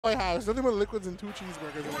I have. There's nothing but liquids and 2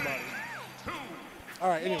 cheeseburgers in my body.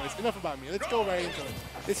 Alright, anyways, enough about me. Let's go right into it.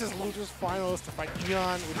 This is Losers Finals to fight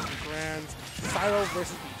Eon, which is the Grands. Cyro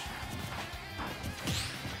versus Peach.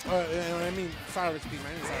 I mean, Cyro versus Peach.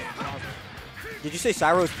 I mean, Cyro versus Razo. Did you say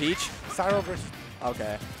Cyro's Peach? Cyro versus Peach.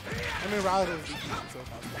 Okay. I mean, Razo versus Peach, so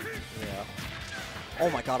possible. Yeah. Oh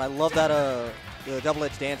my god, I love that the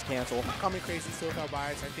double-edged dance cancel. Call me crazy, SoCal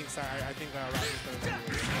bias. I think Razo's better than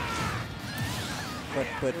you. But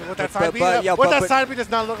with that side beat, side beat does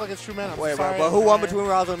not look like it's true, man. I'm sorry. But who won between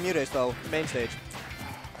Razo and Mutes though? Main stage.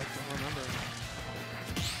 I don't remember.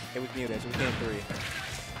 It was Mutes. It was game 3.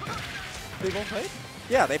 They both played?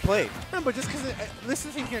 Yeah, they played. No, but just because this is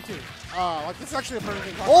the thing here too. Like this is actually a perfect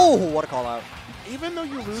thing. Oh, what a call out! Even though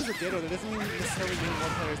you lose a Ditto, that doesn't mean necessarily mean one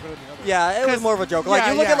player is better than the other. Yeah, it was more of a joke. Like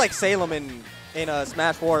you look at like Salem in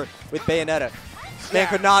Smash 4 with Bayonetta. Man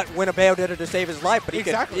could not win a Bayonetta to save his life, but he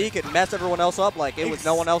could mess everyone else up like it was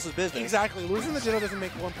no one else's business. Exactly. Losing the Ditto doesn't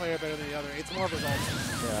make one player better than the other. It's more of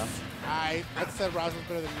results. Yeah. I said Razo's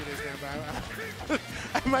better than Mutes here, but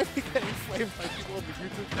I might be getting flamed by people in the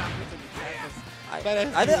YouTube comments and the chat. I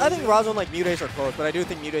think Razo and like Mutes are close, but I do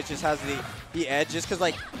think Mutes just has the edge, just because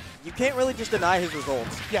like you can't really just deny his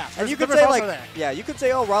results. Yeah, and you could say like you could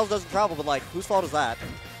say, oh, Razo doesn't travel, but like whose fault is that?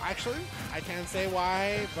 Actually, I can't say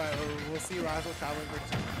why, but we'll see Razo traveling pretty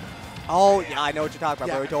soon. Oh yeah, I know what you're talking about.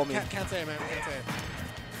 Yeah, bro. He told me. Can't say it, man. Can't say it.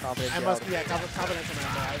 Confidential. I must be confidential, man.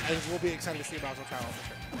 But I will be excited to see Razo travel for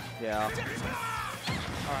sure. Yeah. All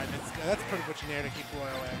right, that's pretty much near to keep Roy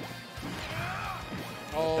away.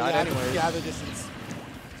 Oh, yeah, the distance.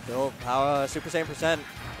 Still, power Super Saiyan percent.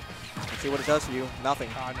 Let's see what it does for you. Nothing.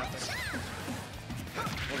 Nothing.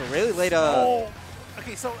 It was a really late.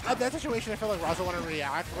 Okay, so at that situation, I feel like Razo wanted to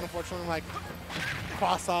react, but unfortunately, like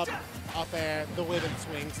cross up air, the way that it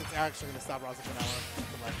swings, it's actually going to stop Razo for that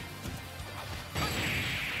one.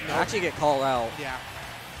 Nope. Actually get called out. Yeah.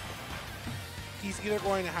 He's either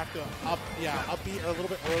going to have to upbeat or a little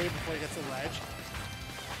bit early before he gets to the ledge.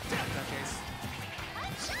 In that case.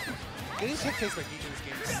 Getting kick chased by Peach in this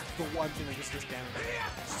game is the one thing that just gets damage.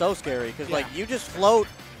 So scary, because like you just float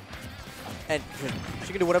and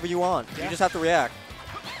she can do whatever you want. You just have to react.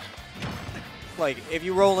 Like if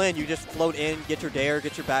you roll in, you just float in, get your dare,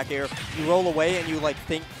 get your back air. You roll away and you like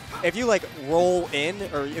think, if you like roll in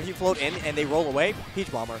or if you float in and they roll away, Peach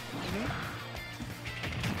Bomber.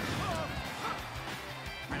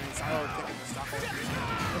 I'm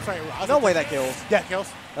sorry, Razo. No way that kills. Yeah,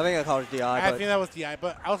 kills. I think I called it DI. I think that was DI,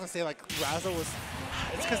 but I was gonna say like Razo was.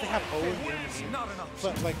 It's because they have O in the game,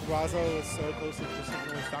 but like Razo is so close to just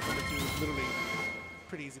really stock on the two. Literally,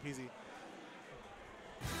 pretty easy peasy.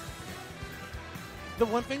 The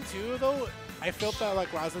one thing too, though, I felt that like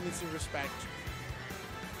Razo needs to respect.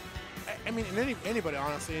 I mean, anybody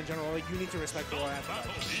honestly in general, like you need to respect the Roy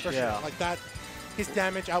for sure. Like that. His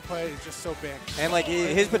damage output is just so big. And like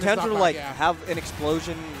his potential to like have an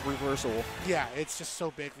explosion reversal. Yeah, it's just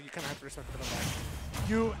so big that you kind of have to respect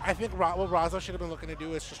it. I think what Razo should have been looking to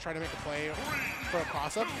do is just try to make a play for a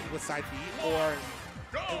cross-up with side B, or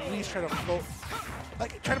at least try to float,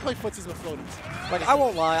 like try to play footsies with floaties. Like I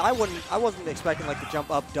won't lie, I wasn't expecting like the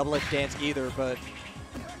jump up double-edged dance either, but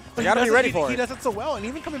you gotta be ready for it. He does it so well, and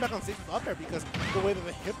even coming back on stage with up there because the way that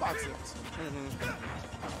the hitbox is.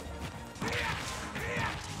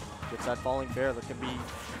 Gets that falling bear that can be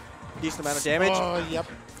a decent amount of damage. Oh, yep.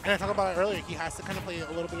 And I talked about it earlier. He has to kind of play a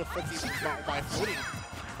little bit of footsies by floating.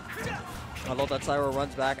 I love that Cyro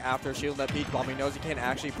runs back after shielding that Peach Bomb. He knows he can't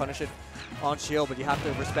actually punish it on shield, but you have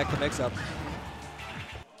to respect the mix-up.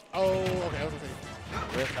 Oh, okay. I was going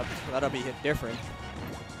to say. That'll be hit different.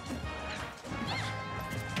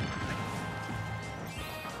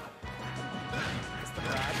 It's the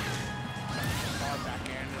grab.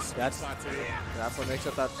 That's what makes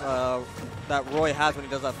it that Roy has when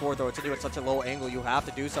he does that forward throw. It's at such a low angle. You have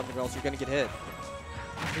to do something, or else you're going to get hit.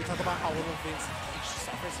 We talk about how little things Peach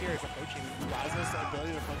suffers here is approaching. Razo's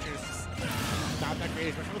ability to approach here is just not that great,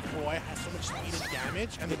 especially with Roy has so much speed and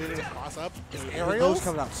damage, and the ability to cross up. His aerials those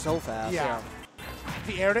coming out so fast. Yeah.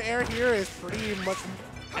 The air-to-air here is pretty much,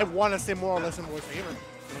 I want to say, more or less in Roy's favor.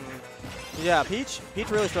 Yeah, Peach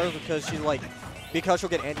really struggles because she'll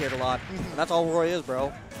get anti-aired a lot. And that's all Roy is,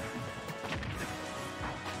 bro.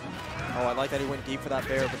 Oh, I like that he went deep for that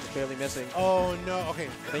bear, but just barely missing. Oh, no. Okay.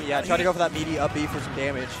 Yeah, try to go for that meaty up B for some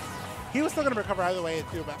damage. He was still going to recover either way,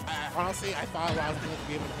 too, but honestly, I thought Razo was going to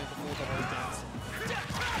be able to hit the full double dance.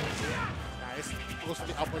 Nice. Goes for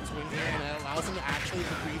the upward swing here, and it allows him to actually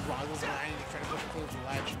read Razo's line and try to push him towards the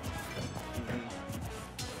ledge.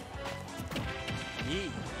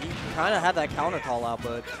 He kind of had that counter call out,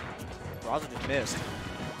 but Razo just missed.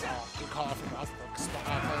 Oh, good call out from Razo.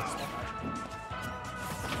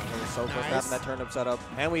 So close to having that turnip setup.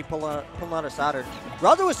 And we pull out a Saturn.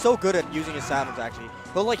 Razo is so good at using his Saturns, actually.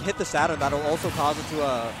 He'll, like, hit the Saturn. That'll also cause it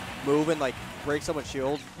to move and, like, break someone's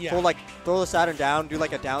shield. Yeah. He'll, like, throw the Saturn down, do,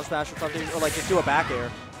 like, a down smash or something, or, like, just do a back air.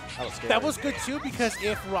 That was scary. That was good, too, because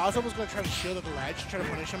if Razo was going to try to shield at the ledge, try to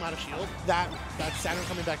punish him out of shield, that Saturn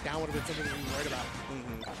coming back down would have been something to be worried about.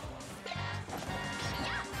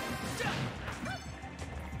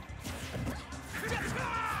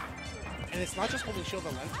 And it's not just holding shield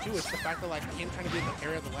on the ledge, too. It's the fact that, like, him trying to be in the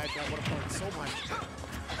area of the ledge, that would have hurt so much.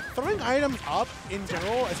 Throwing items up, in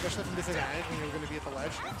general, especially from disadvantage when you're going to be at the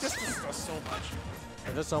ledge, just does so much.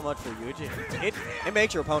 There's just so much for Yuji. It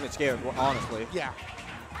makes your opponent scared, honestly. Yeah.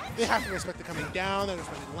 They have to respect the coming down, they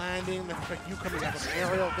respect the landing, they respect you coming up with the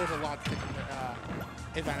aerial. There's a lot to take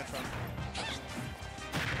advantage from.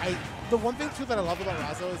 The one thing, too, that I love about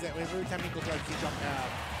Razo is that every time he goes like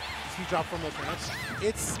he drop from the turnips,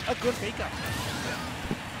 it's a good fake up.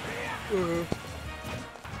 I'm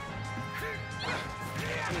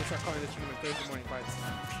gonna start calling this tournament Thursday morning fights.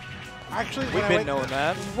 Actually, we've been knowing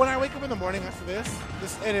that. When I wake up in the morning after this,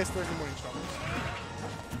 it is Thursday morning struggles.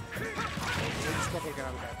 Just struggle to get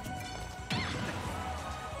out of bed.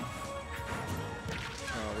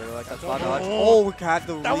 Oh, really like that spot dodge. Oh, we had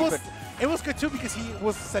the leap. It was good too because he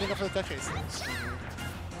was setting up for the touch chase.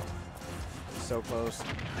 So close.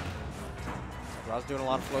 Razo's doing a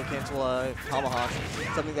lot of float cancel tomahawks.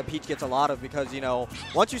 Something that Peach gets a lot of because, you know,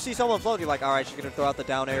 once you see someone float, you're like, all right, she's going to throw out the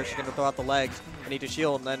down air, she's going to throw out the legs, I need to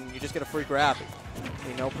shield, and then you just get a free grab.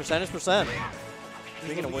 You know, percent is percent.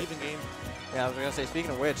 Speaking of which, yeah, I was going to say,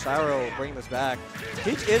 speaking of which, Cyro bringing this back.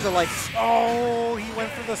 Peach is a, like... Oh, he went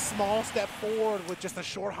for the small step forward with just a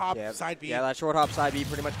short hop side B. Yeah, that short hop side B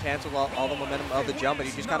pretty much canceled all the momentum of the jump, and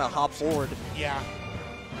he just kind of hopped forward. Yeah.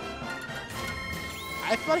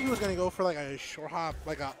 I thought he was going to go for like a short hop,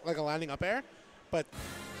 like a landing up air, but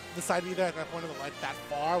the side B there at that point of the ledge that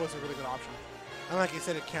far was a really good option. And like you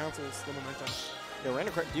said, it cancels the momentum. Yeah,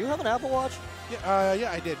 random. Do you have an Apple Watch? Yeah,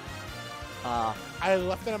 yeah, I did. I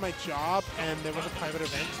left it at my job, and there was a private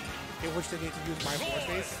event in which they needed to use my floor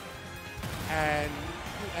space. And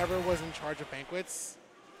whoever was in charge of banquets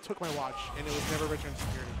took my watch, and it was never returned to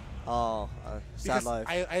security. Oh, sad life.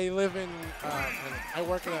 I live in, I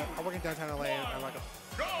work in downtown LA in like a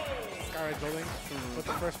skyrise building, but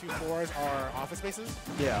the first few floors are office spaces.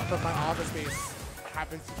 Yeah. But my office space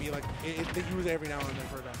happens to be like, they use it every now and then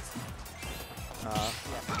for events.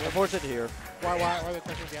 Yeah. Unfortunate to hear. Why are they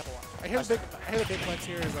touching the Apple Watch? I hear the big flex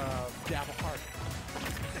here is the Apple Card.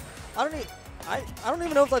 I don't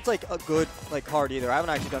even know if that's like a good like card either. I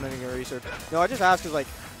haven't actually done any research. No, I just asked because like,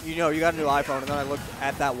 you know, you got a new iPhone, and then I looked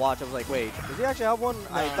at that watch. I was like, wait, does he actually have one? No,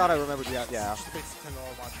 I thought I remembered. Yeah. It's just a basic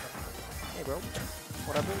 $10 watch. Hey, bro.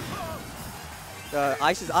 Whatever.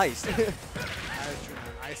 Ice is ice. That is true.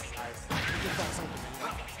 Ice is ice. You can find something.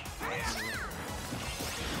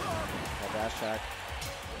 Dash check.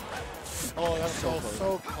 Oh, that was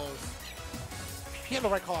so close. He had the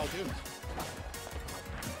right call out, too.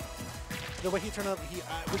 The way he turned up,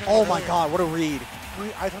 oh my God, what a read.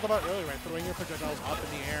 I talked about earlier, right? Throwing your projectiles up in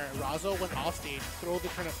the air. Razo went off stage, throw the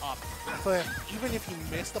turnip up. So that even if he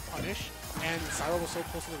missed the punish and Cyro was so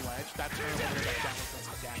close to the ledge, that turnip would have got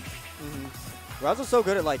damage. Razo's so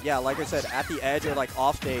good at like I said, at the edge or like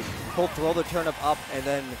off stage, he'll throw the turnip up and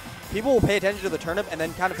then people will pay attention to the turnip and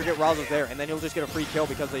then kind of forget Razo's there, and then he'll just get a free kill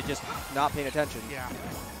because they just not paying attention. Yeah.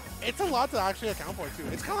 It's a lot to actually account for, too.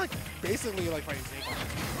 It's kind of like basically like fighting Snake.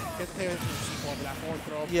 You have to pay attention to the C4 for that forward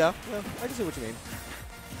throw. Yeah, I can see what you mean.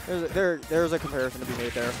 There's a comparison to be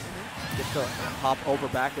made there. Get to hop over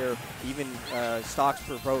back there, even stocks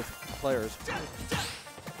for both players.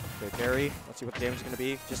 Okay, parry. Let's see what the damage is going to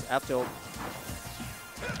be. Just F tilt.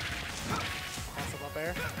 Awesome up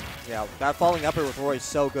air. Yeah, that falling up air with Roy is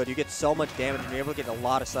so good. You get so much damage and you're able to get a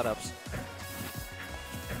lot of setups.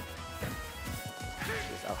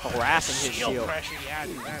 Harassing his shield. Pressure, yeah,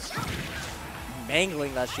 dude,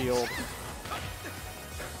 mangling that shield.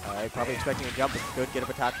 Probably expecting a jump, but good get up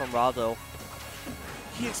attack from Razo.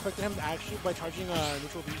 He expected him to actually, by charging a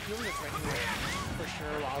neutral beat, he was expecting for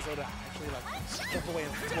sure Razo to actually like jump away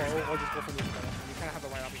and throw or just go for neutral beat. You kind of have the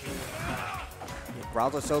right opportunity.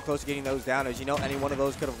 Razo's so close to getting those down. As you know, any one of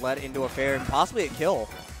those could have led into a fair and possibly a kill.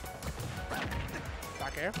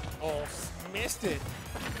 Back air. Oh, missed it.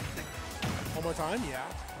 One more time, yeah.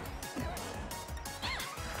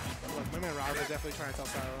 Look, my man Razo is definitely trying to tell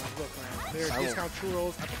Cyro, look, man, there's discount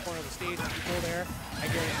churros at the corner of the stage. If you go there, I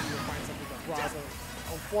guarantee you'll find something. But Razo,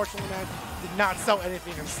 unfortunately, man, did not sell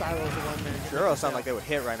anything, and Cyro was the one man. Churros sound like they would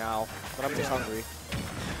hit right now, but I'm just hungry.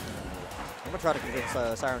 I'm going to try to convince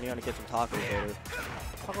Cyro Neon to get some tacos later.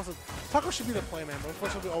 Taco should be the play, man, but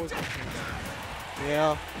unfortunately we always go to Canes.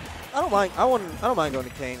 Yeah. I don't mind. I don't mind going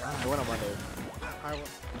to Kane. I went on Monday.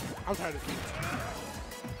 I'm tired of Canes.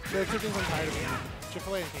 There are two things I'm tired of: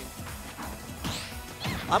 Chick-fil-A and Canes.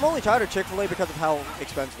 I'm only tired of Chick-fil-A because of how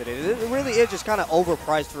expensive it is. It really is just kind of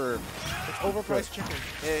overpriced for. It's overpriced chicken.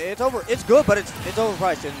 It's over. It's good, but it's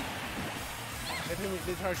overpriced and.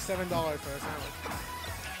 They charge $7 for a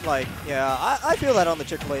sandwich. Like, yeah, I feel that on the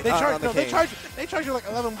Chick-fil-A. They charge you like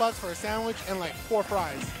 $11 for a sandwich and like 4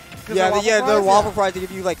 fries. Yeah, the waffle fries. They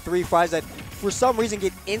give you like 3 fries that, for some reason,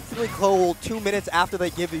 get instantly cold 2 minutes after they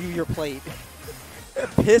give you your plate. It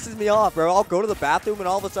pisses me off, bro. I'll go to the bathroom and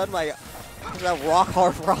all of a sudden, like, that rock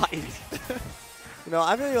hard fries. You know,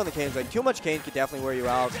 I feel you on the Canes. Like, too much Canes could definitely wear you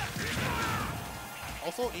out.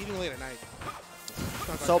 Also, eating late at night.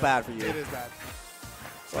 So bad for you. It is bad.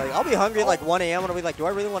 Like, I'll be hungry at like 1 a.m. and I'll be like, do I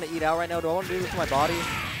really want to eat out right now? Do I want to do this to my body?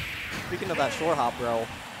 Speaking of that short hop, bro.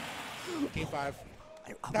 Game 5.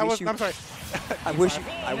 I'm sorry. I wish you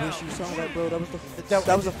saw that, bro. That was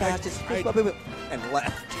the fastest. And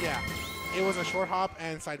left. Yeah. It was a short hop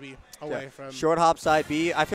and side B away from. Short hop, side B. I feel